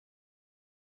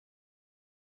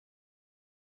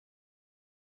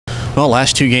Well,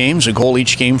 last two games, a goal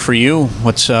each game for you.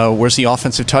 Where's the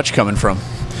offensive touch coming from?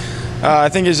 I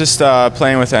think it's just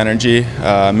playing with energy.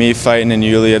 Me, Fighting, and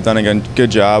Yuli have done a good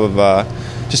job of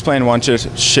just playing one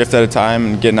shift at a time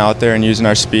and getting out there and using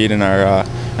our speed and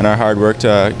our hard work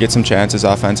to get some chances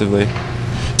offensively.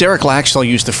 Derek Laxdal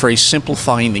used the phrase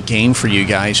simplifying the game for you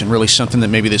guys, and really something that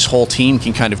maybe this whole team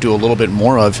can kind of do a little bit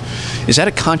more of. Is that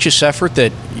a conscious effort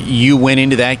that you went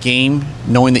into that game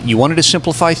knowing that you wanted to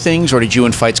simplify things, or did you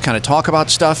and Fights kind of talk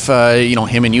about stuff,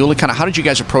 him and Yuli? How did you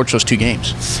guys approach those two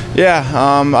games? Yeah,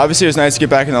 obviously it was nice to get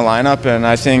back in the lineup, and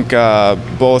I think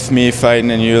both me,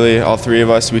 Fighting, and Yuli, all three of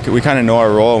us, we kind of know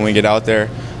our role when we get out there.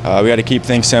 We got to keep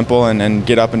things simple and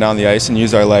get up and down the ice and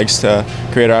use our legs to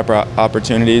create our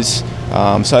opportunities.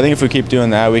 So I think if we keep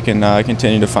doing that, we can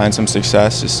continue to find some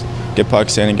success, just get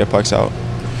pucks in and get pucks out.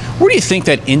 Where do you think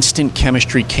that instant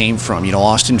chemistry came from?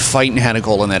 Austin Fighting had a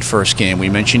goal in that first game. We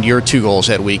mentioned your 2 goals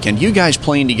that weekend. You guys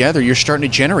playing together, you're starting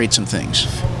to generate some things.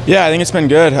 Yeah, I think it's been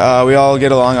good. We all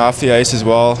get along off the ice as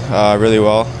well, really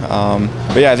well.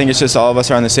 But yeah, I think it's just all of us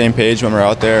are on the same page when we're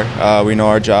out there. We know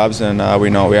our jobs, and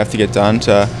we know what we have to get done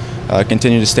to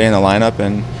continue to stay in the lineup.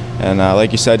 And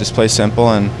like you said, just play simple.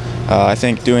 And I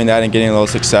think doing that and getting a little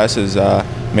success has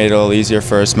made it a little easier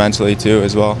for us mentally too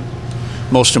as well.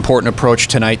 Most important approach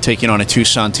tonight, taking on a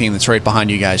Tucson team that's right behind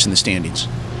you guys in the standings.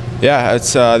 Yeah,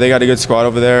 they got a good squad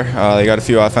over there. They got a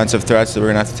few offensive threats that we're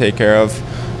going to have to take care of.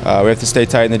 We have to stay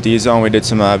tight in the D zone. We did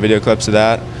some video clips of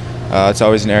that. It's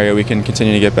always an area we can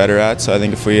continue to get better at. So I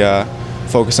think if we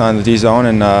focus on the D zone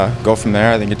and go from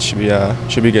there, I think it should be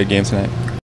a good game tonight.